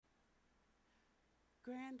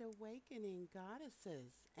Grand Awakening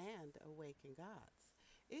Goddesses and Awaken Gods.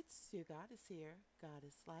 It's your goddess here,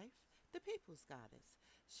 Goddess Life, the People's Goddess,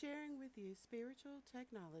 sharing with you spiritual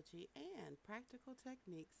technology and practical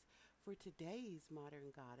techniques for today's modern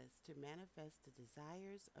goddess to manifest the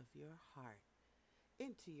desires of your heart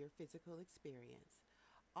into your physical experience.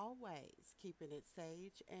 Always keeping it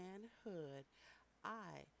sage and hood,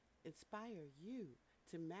 I inspire you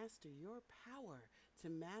to master your power to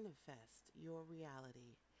manifest your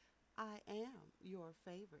reality. I am your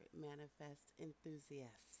favorite manifest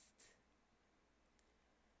enthusiast.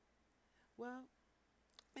 Well,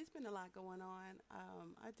 it's been a lot going on.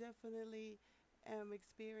 I definitely am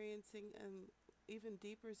experiencing even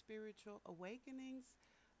deeper spiritual awakenings,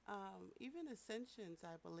 even ascensions,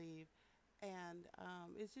 I believe. And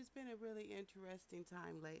it's just been a really interesting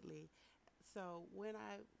time lately. So when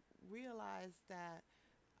I realized that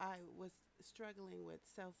I was struggling with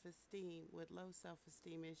self esteem, with low self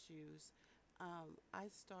esteem issues, I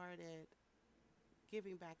started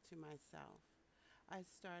giving back to myself. I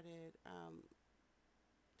started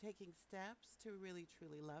taking steps to really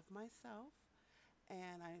truly love myself.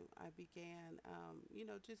 And I began,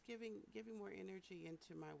 just giving more energy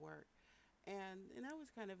into my work. And that was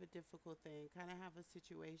kind of a difficult thing, kind of have a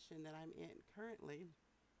situation that I'm in currently.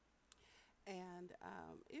 And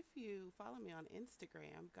if you follow me on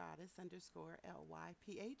Instagram, goddess underscore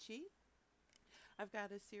LYPHE, I've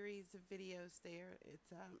got a series of videos there.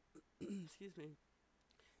 It's, excuse me,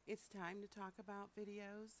 it's time to talk about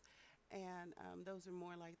videos. And those are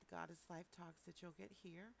more like the Goddess Life talks that you'll get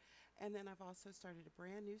here. And then I've also started a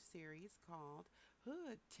brand new series called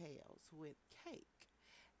Hood Tales with Cake.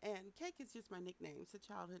 And Cake is just my nickname. It's a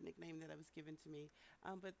childhood nickname that was given to me.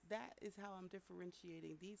 But that is how I'm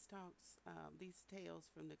differentiating these talks, these tales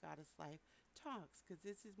from the Goddess Life talks, because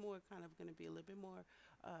this is more kind of going to be a little bit more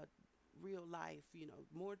real life,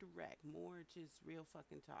 more direct, more just real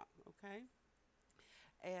fucking talk, okay?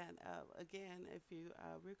 And again, if you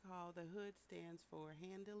recall, the hood stands for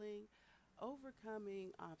handling, overcoming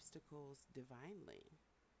obstacles divinely,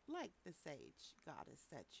 like the sage goddess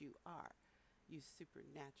that you are, you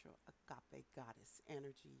supernatural agape goddess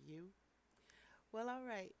energy, you. Well, all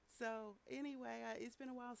right. So, anyway, it's been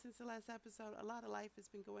a while since the last episode. A lot of life has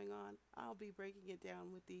been going on. I'll be breaking it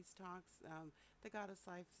down with these talks, the Goddess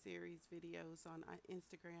Life series videos on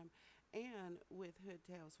Instagram, and with Hood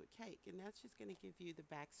Tales with Cake. And that's just going to give you the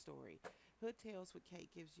backstory. Hood Tales with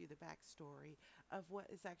Cake gives you the backstory of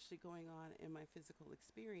what is actually going on in my physical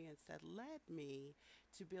experience that led me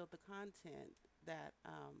to build the content that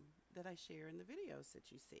I share in the videos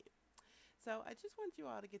that you see. So I just want you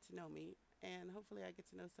all to get to know me, and hopefully I get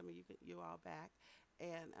to know some of you all back,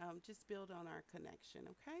 and just build on our connection.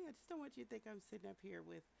 Okay, I just don't want you to think I'm sitting up here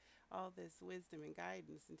with all this wisdom and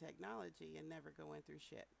guidance and technology and never going through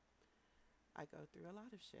shit. I go through a lot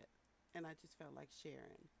of shit, and I just felt like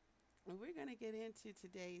sharing. And we're gonna get into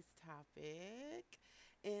today's topic,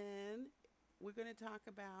 and we're gonna talk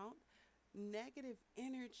about negative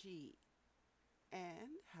energy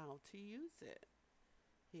and how to use it.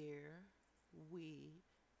 Here we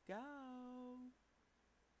go.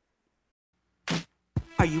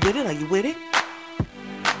 Are you with it? Are you with it?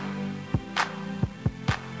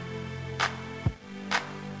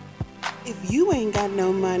 If you ain't got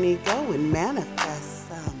no money, go and manifest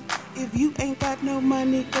some. If you ain't got no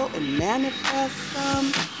money, go and manifest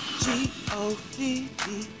some. GODDESSLYPHE,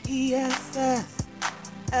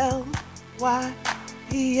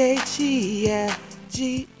 yeah.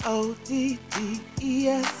 GODDESSLYPHE.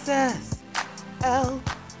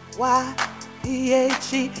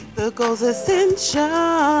 The goal's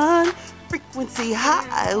ascension. Frequency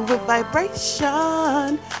high with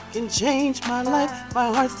vibration can change my life, my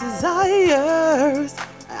heart's desires.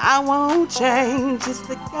 I won't change. It's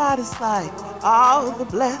the goddess life. All the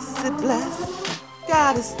blessed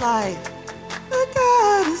goddess life. The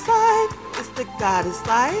goddess life. It's the goddess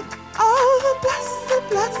life. All the blessed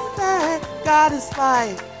goddess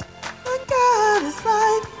life. The goddess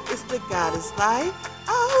life. It's the goddess life.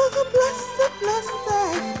 All the blessed.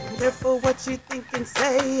 Careful what you think and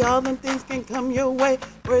say. All them things can come your way.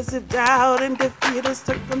 Words of doubt and defeat or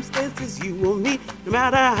circumstances you will meet. No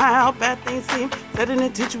matter how bad things seem, set an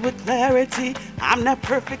intention with clarity. I'm not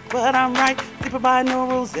perfect, but I'm right. Sleeping by no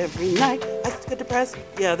rules every night. I still get depressed,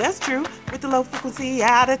 yeah, that's true. With the low frequency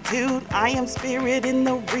attitude, I am spirit in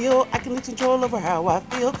the real. I can lose control over how I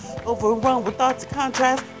feel. Overrun with thoughts of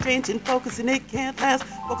contrast, changing focus and it can't last.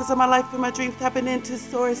 Focus on my life and my dreams, tapping into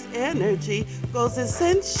source energy. Goals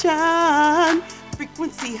ascension,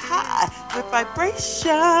 frequency high with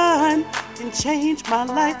vibration can change my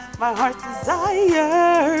life, my heart's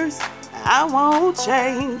desires. I won't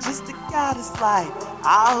change. It's the goddess life.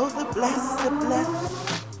 All the blessed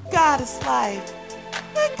goddess life.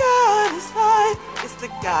 The goddess life. It's the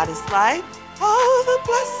goddess life. All the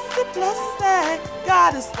blessed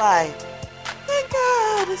goddess life. The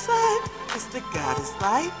goddess life. It's the goddess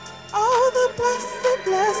life. All the blessed.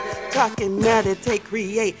 Talking, meditate,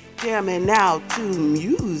 create, jamming out to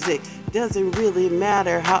music. Doesn't really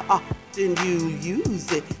matter how often you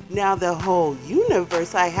use it. Now the whole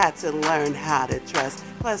universe I had to learn how to trust.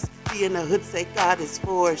 Plus, being a hood say God is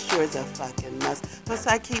for sure is a fucking must. Plus,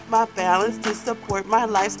 I keep my balance to support my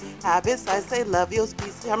life's habits. I say love your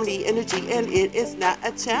peace, harmony, energy, and it is not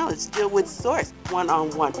a challenge. Deal with source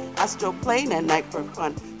one-on-one. I stroke plane at night for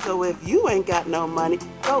fun. So if you ain't got no money,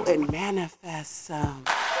 go and manifest some.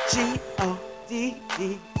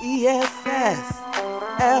 GODDESSLYPHE, yeah.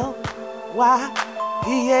 GODDESSLYPHE.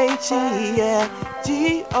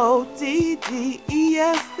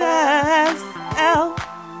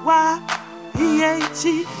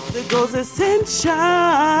 There goes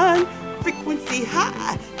ascension. Frequency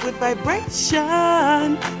high with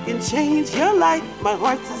vibration can change your life. My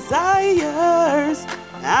heart's desires.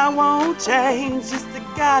 I won't change. It's the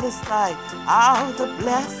goddess life. All the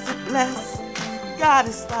blessed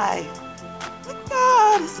goddess life. The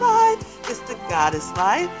goddess life. It's the goddess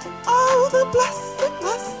life. Oh, the blessed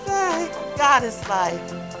goddess life.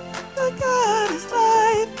 The goddess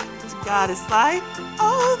life. It's goddess life.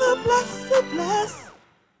 Oh, the blessed.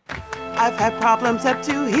 I've had problems up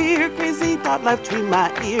to here, crazy thought life between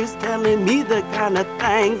my ears, telling me the kind of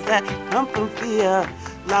things that come from fear.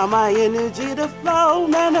 Allow my energy to flow,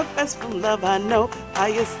 manifest from love I know.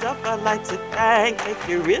 Higher stuff I like to thank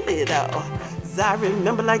you really though. 'Cause I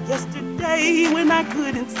remember like yesterday when I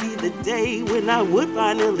couldn't see the day, when I would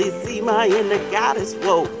finally see my inner goddess,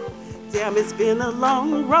 whoa. Damn, it's been a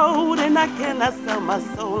long road and I cannot sell my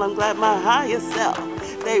soul. I'm glad my higher self,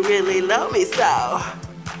 they really love me so.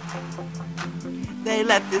 They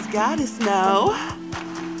let this goddess know.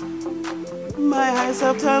 My higher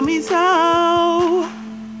self told me so.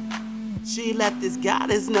 She let this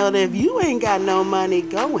goddess know that if you ain't got no money,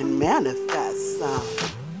 go and manifest some.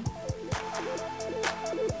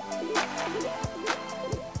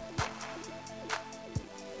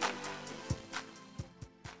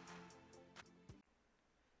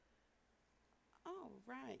 All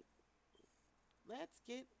right, let's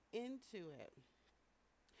get into it.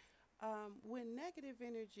 When negative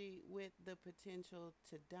energy with the potential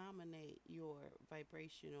to dominate your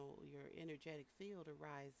vibrational, your energetic field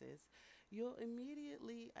arises, you'll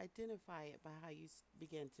immediately identify it by how you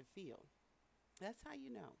begin to feel. That's how you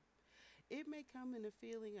know. It may come in a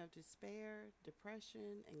feeling of despair,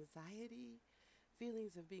 depression, anxiety,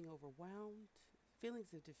 feelings of being overwhelmed,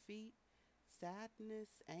 feelings of defeat,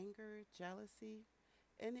 sadness, anger, jealousy,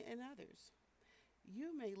 and others.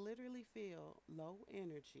 You may literally feel low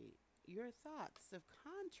energy. Your thoughts of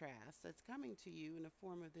contrast that's coming to you in the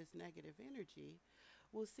form of this negative energy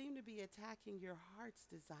will seem to be attacking your heart's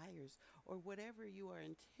desires or whatever you are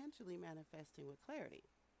intentionally manifesting with clarity.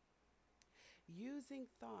 Using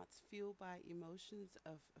thoughts fueled by emotions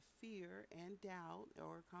of fear and doubt,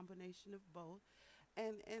 or a combination of both,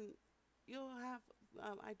 and you'll have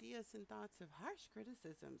ideas and thoughts of harsh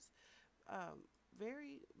criticisms, um,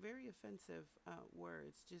 very offensive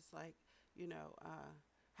words, just like, you know,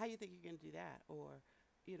 how you think you're going to do that, or,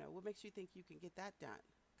 what makes you think you can get that done,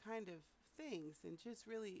 kind of things, and just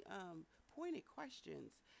really pointed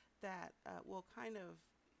questions that will kind of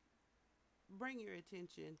bring your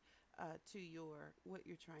attention to your what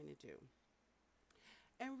you're trying to do.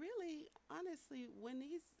 And really, honestly, when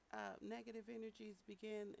these negative energies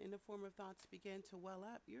begin in the form of thoughts begin to well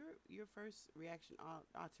up, your first reaction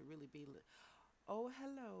ought to really be, "Oh,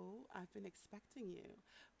 hello, I've been expecting you,"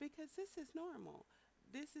 because this is normal.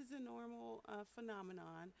 This is a normal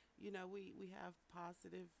phenomenon. We have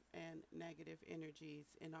positive and negative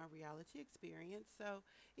energies in our reality experience. So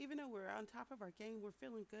even though we're on top of our game, we're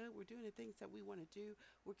feeling good, we're doing the things that we want to do,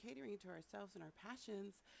 we're catering to ourselves and our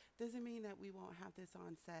passions, doesn't mean that we won't have this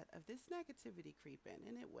onset of this negativity creep in,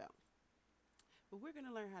 and it will. But we're going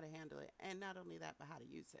to learn how to handle it, and not only that, but how to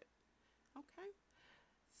use it. Okay?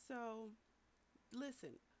 So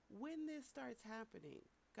listen, when this starts happening,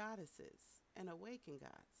 goddesses and awakened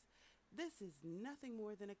gods, this is nothing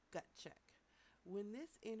more than a gut check. When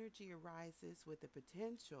this energy arises with the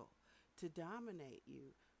potential to dominate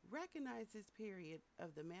you, recognize this period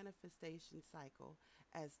of the manifestation cycle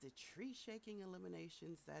as the tree shaking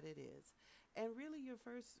eliminations that it is. And really, your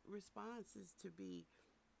first response is to be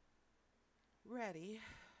ready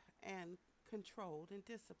and controlled and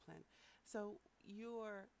disciplined. So,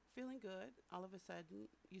 your feeling good, all of a sudden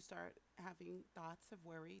you start having thoughts of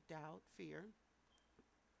worry, doubt, fear.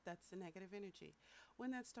 That's the negative energy.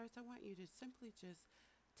 When that starts, I want you to simply just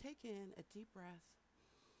take in a deep breath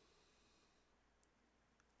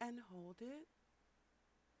and hold it.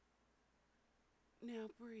 Now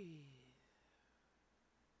breathe.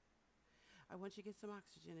 I want you to get some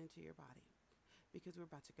oxygen into your body because we're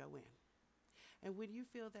about to go in. And when you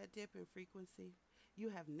feel that dip in frequency, you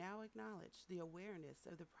have now acknowledged the awareness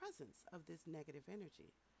of the presence of this negative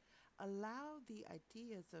energy. Allow the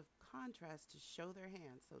ideas of contrast to show their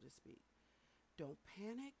hand, so to speak. Don't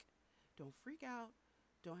panic. Don't freak out.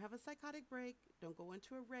 Don't have a psychotic break. Don't go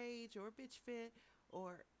into a rage or a bitch fit.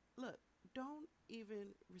 Or, look, don't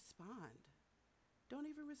even respond. Don't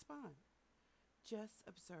even respond. Just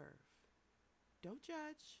observe. Don't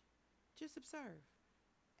judge. Just observe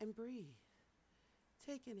and breathe.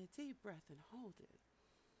 Take in a deep breath and hold it.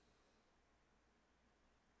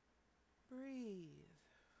 Breathe.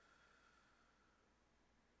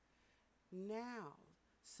 Now,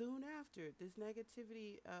 soon after this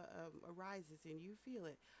negativity arises and you feel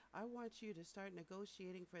it, I want you to start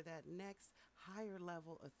negotiating for that next higher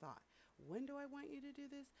level of thought. When do I want you to do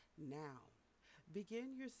this? Now.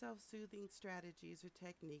 Begin your self soothing strategies or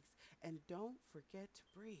techniques and don't forget to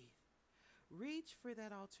breathe. Reach for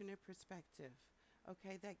that alternate perspective,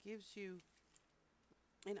 okay, that gives you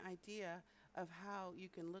an idea of how you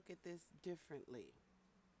can look at this differently.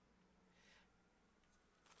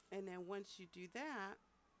 And then once you do that,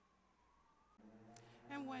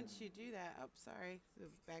 oh, sorry, the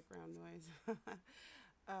background noise.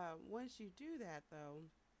 Once you do that, though,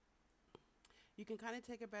 you can kind of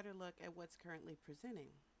take a better look at what's currently presenting.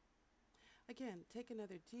 Again, take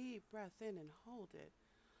another deep breath in and hold it.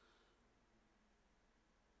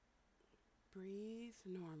 Breathe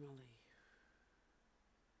normally.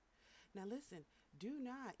 Now, listen, do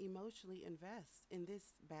not emotionally invest in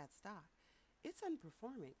this bad stock. It's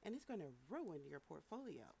unperforming and it's going to ruin your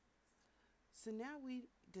portfolio. So now is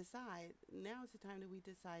the time that we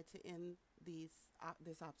decide to end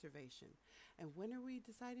this observation. And when are we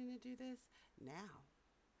deciding to do this? Now.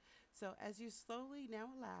 So as you slowly now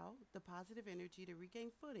allow the positive energy to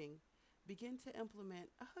regain footing, begin to implement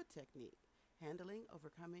a hood technique, handling,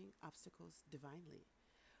 overcoming obstacles divinely.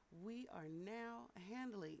 We are now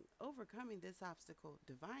overcoming this obstacle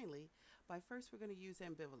divinely by first we're going to use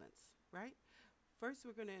ambivalence, right? First,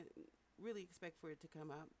 we're going to really expect for it to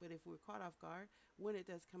come up, but if we're caught off guard, when it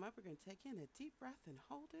does come up, we're going to take in a deep breath and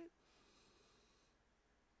hold it.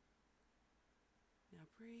 Now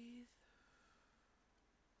breathe.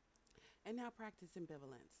 And now practice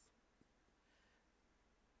ambivalence.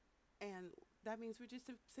 And that means we're just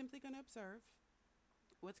simply going to observe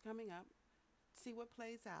what's coming up, see what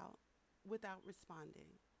plays out without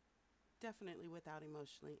responding. Definitely without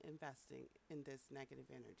emotionally investing in this negative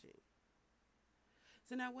energy.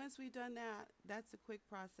 So now once we've done that, that's a quick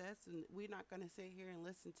process, and we're not going to sit here and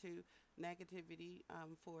listen to negativity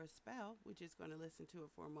for a spell. We're just going to listen to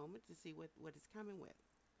it for a moment to see what it's coming with.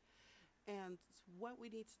 And what we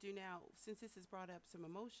need to do now, since this has brought up some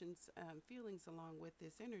emotions, feelings along with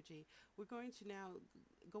this energy, we're going to now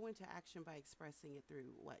go into action by expressing it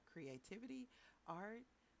through what? Creativity, art.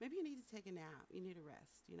 Maybe you need to take a nap. You need a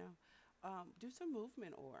rest, do some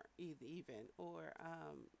movement or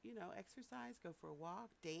exercise, go for a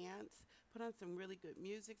walk, dance, put on some really good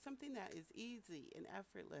music, something that is easy and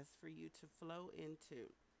effortless for you to flow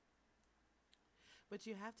into. But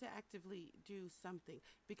you have to actively do something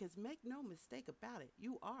because make no mistake about it,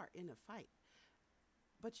 you are in a fight.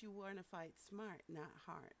 But you want to fight smart, not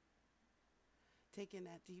hard. Take in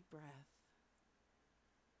that deep breath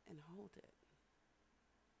and hold it.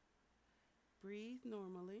 Breathe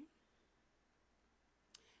normally.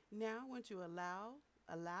 Now, once you allow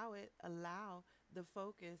the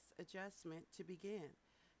focus adjustment to begin,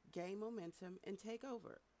 gain momentum and take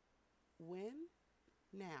over. When?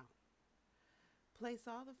 Now. Place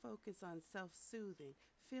all the focus on self-soothing,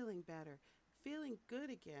 feeling better, feeling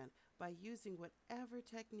good again by using whatever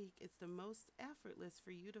technique is the most effortless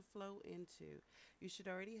for you to flow into. You should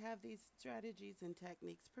already have these strategies and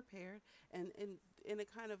techniques prepared, and in a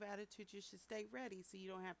kind of attitude you should stay ready so you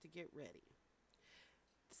don't have to get ready.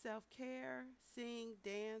 Self-care, sing,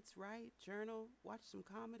 dance, write, journal, watch some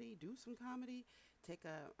comedy, do some comedy, take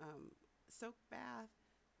a soak bath,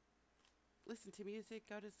 listen to music,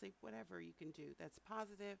 go to sleep, whatever you can do that's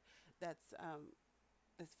positive, that's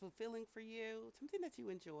fulfilling for you, something that you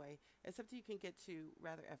enjoy, and something you can get to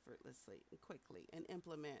rather effortlessly and quickly and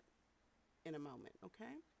implement in a moment,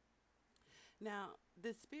 okay? Now,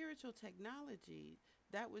 the spiritual technology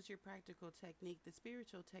that was your practical technique. The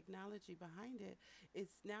spiritual technology behind it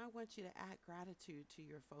is now I want you to add gratitude to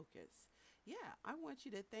your focus. Yeah, I want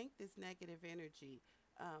you to thank this negative energy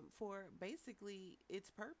for basically its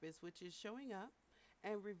purpose, which is showing up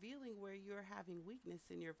and revealing where you're having weakness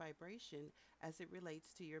in your vibration as it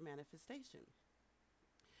relates to your manifestation.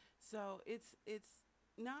 So it's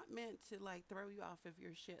not meant to like throw you off of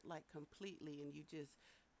your shit like completely and you just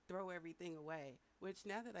throw everything away. Which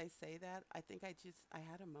now that I say that, I think I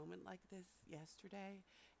had a moment like this yesterday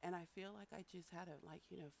and I feel like I just had a like,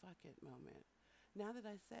 fuck it moment. Now that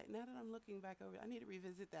I'm looking back over, I need to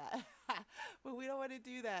revisit that. But we don't want to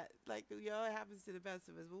do that. Like, it happens to the best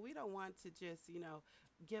of us. But we don't want to just,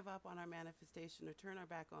 give up on our manifestation or turn our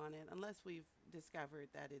back on it unless we've discovered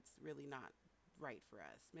that it's really not right for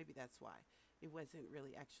us. Maybe that's why it wasn't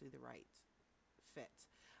really actually the right fit.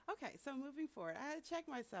 Okay, so moving forward, I had to check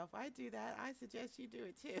myself. I do that. I suggest you do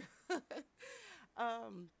it too.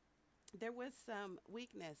 um, there was some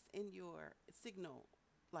weakness in your signal,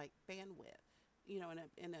 like bandwidth. In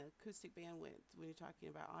an acoustic bandwidth, when you're talking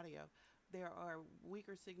about audio, there are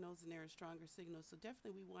weaker signals and there are stronger signals. So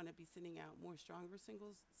definitely, we want to be sending out more stronger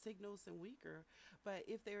signals than weaker. But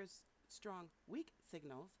if there's strong, weak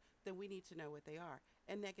signals, then we need to know what they are.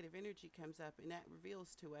 And negative energy comes up, and that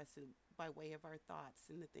reveals to us, by way of our thoughts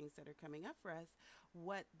and the things that are coming up for us,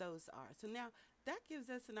 what those are. So now that gives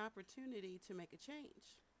us an opportunity to make a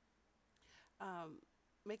change,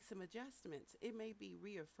 make some adjustments. It may be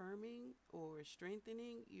reaffirming or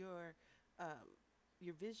strengthening your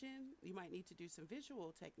vision. You might need to do some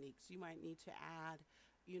visual techniques. You might need to add,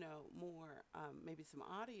 more, maybe some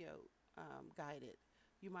audio guided.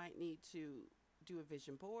 You might need to do a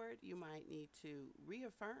vision board. You might need to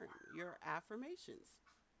reaffirm your affirmations.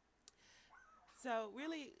 So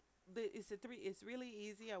really, it's really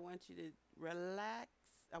easy. I want you to relax.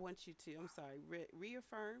 I want you to, I'm sorry,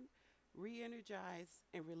 reaffirm, re-energize,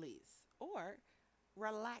 and release. Or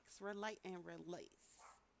relax, relate, and release.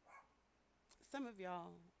 Some of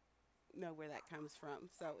y'all know where that comes from.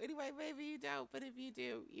 So anyway, maybe you don't, but if you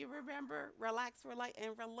do, you remember relax, relate,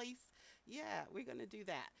 and release. Yeah, we're going to do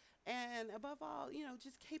that. And above all,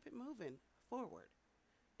 just keep it moving forward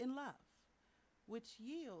in love, which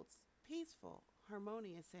yields peaceful,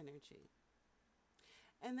 harmonious energy.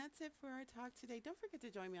 And that's it for our talk today. Don't forget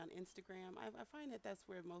to join me on Instagram. I find that that's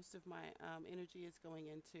where most of my energy is going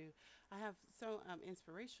into. I have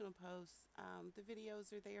inspirational posts. The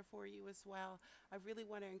videos are there for you as well. I really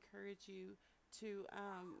want to encourage you to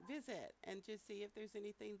visit and just see if there's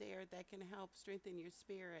anything there that can help strengthen your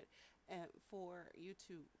spirit and for you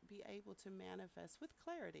to be able to manifest with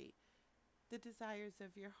clarity the desires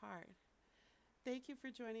of your heart. Thank you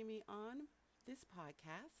for joining me on this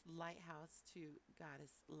podcast, Lighthouse to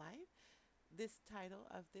Goddess Life. This title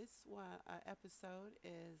of this episode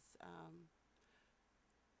is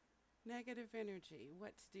Negative Energy,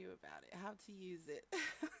 What to Do About It, How to Use It.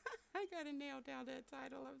 I got to nail down that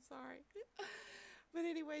title, I'm sorry. But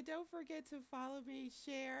anyway, don't forget to follow me,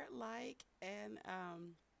 share, like, and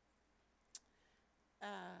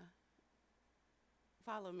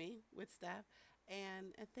follow me with stuff.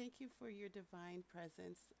 And thank you for your divine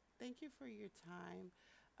presence. Thank you for your time.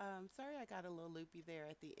 Sorry I got a little loopy there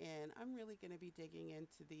at the end. I'm really going to be digging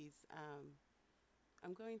into these.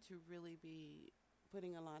 I'm going to really be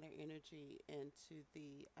putting a lot of energy into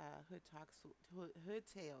the Hood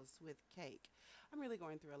Tales with Cake. I'm really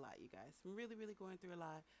going through a lot, you guys. I'm really, really going through a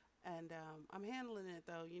lot. And I'm handling it,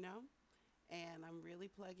 though, And I'm really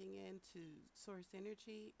plugging into source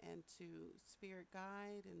energy and to spirit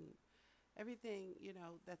guide and everything,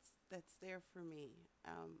 that's there for me.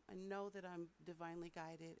 I know that I'm divinely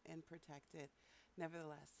guided and protected.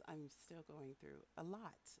 Nevertheless, I'm still going through a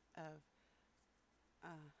lot of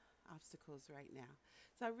obstacles right now.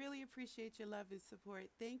 So I really appreciate your love and support.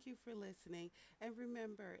 Thank you for listening. And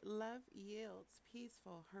remember, love yields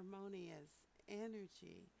peaceful, harmonious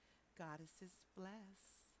energy. Goddesses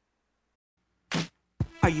bless.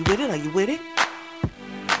 Are you with it? Are you with it?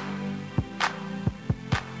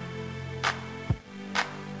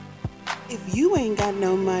 If you ain't got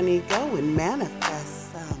no money, go and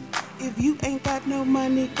manifest some. If you ain't got no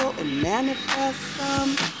money, go and manifest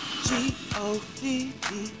some. GODDESSLYPHE.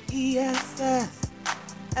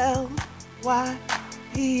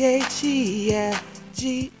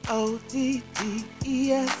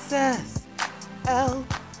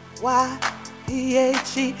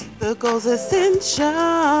 GODDESSLYPHE. The goal's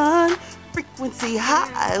ascension. Frequency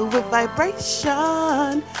high with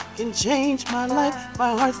vibration can change my life,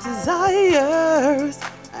 my heart's desires.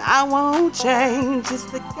 I won't change, it's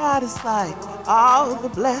the goddess life. All the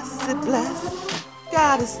blessed,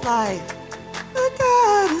 goddess life. The goddess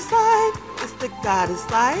light. It's the goddess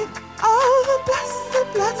light. Oh, the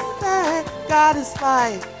blessed, blessed goddess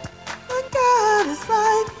light. The goddess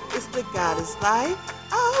light. It's the goddess light.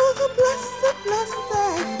 Oh, the blessed, blessed.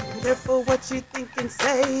 Careful what you think and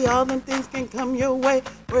say. All them things can come your way.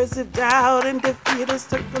 Words of doubt and defeat or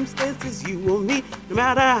circumstances you will meet. No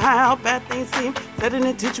matter how bad things seem, set an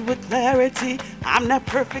intention with clarity. I'm not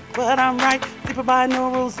perfect, but I'm right. Sleeping by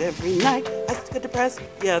no rules every night. I still get depressed,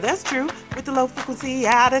 yeah, that's true. With the low frequency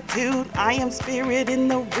attitude, I am spirit in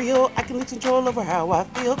the real. I can lose control over how I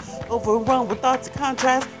feel. Overrun with thoughts of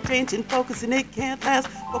contrast. Changing focus and it can't last.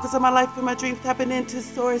 Focus on my life and my dreams, tapping into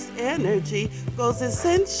source energy. Goals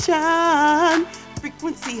ascension.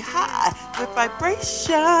 Frequency high with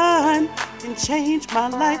vibration can change my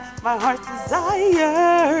life, my heart's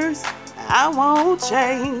desires. I won't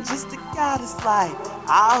change, it's the goddess light.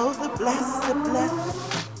 Oh, the blessed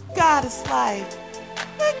goddess light.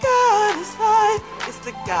 The goddess light, it's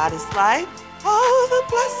the goddess light. Oh, the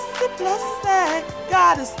blessed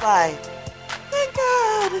goddess light. The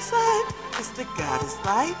goddess light, it's the goddess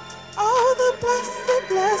light. Oh, the blessed.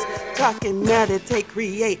 Talk and meditate,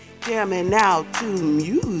 create, jamming out to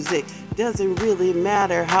music. Doesn't really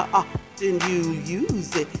matter how often you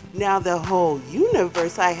use it. Now the whole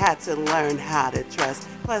universe I had to learn how to trust.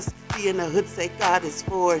 Plus, being a hood say God is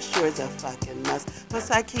for sure is a fucking must. Plus,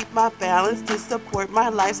 I keep my balance to support my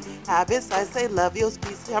life's habits. I say love, your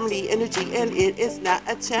peace, harmony, energy, and it is not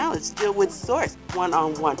a challenge. Deal with source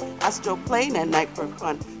one-on-one. I still play at night for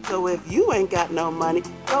fun. So if you ain't got no money,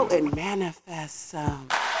 go and manifest some.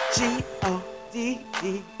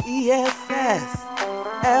 GODDESSLYPHE, yeah.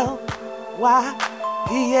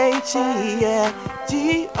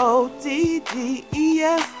 GODDESSLYPHE.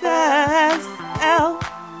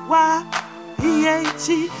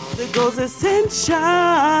 The goals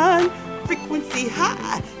ascension. Frequency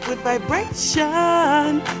high with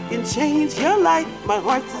vibration can change your life, my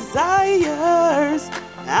heart's desires.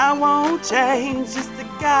 I won't change, it's the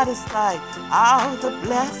goddess light. Oh, the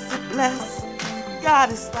blessed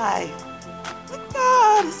goddess light. The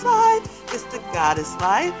goddess light, it's the goddess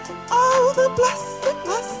light. Oh, the blessed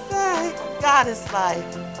goddess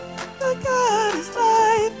light. The goddess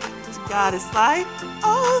light, it's the goddess light.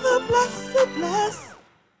 Oh, the blessed.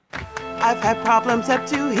 I've had problems up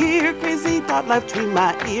to here, crazy thought life between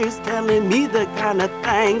my ears, telling me the kind of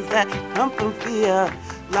things that come from fear.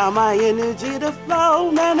 Allow my energy to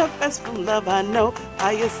flow, manifest from love I know.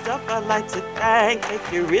 Higher stuff I like to thank,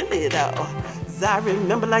 you really though. 'Cause I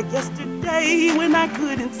remember like yesterday when I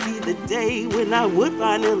couldn't see the day, when I would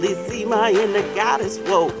finally see my inner goddess,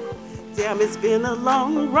 whoa. Damn, it's been a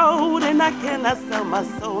long road and I cannot sell my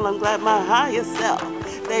soul. I'm glad my higher self,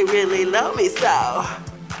 they really love me so.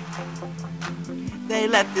 They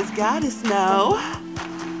let this goddess know.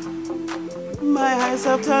 My higher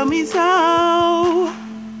self told me so.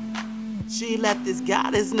 She let this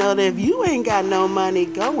goddess know that if you ain't got no money,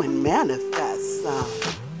 go and manifest some.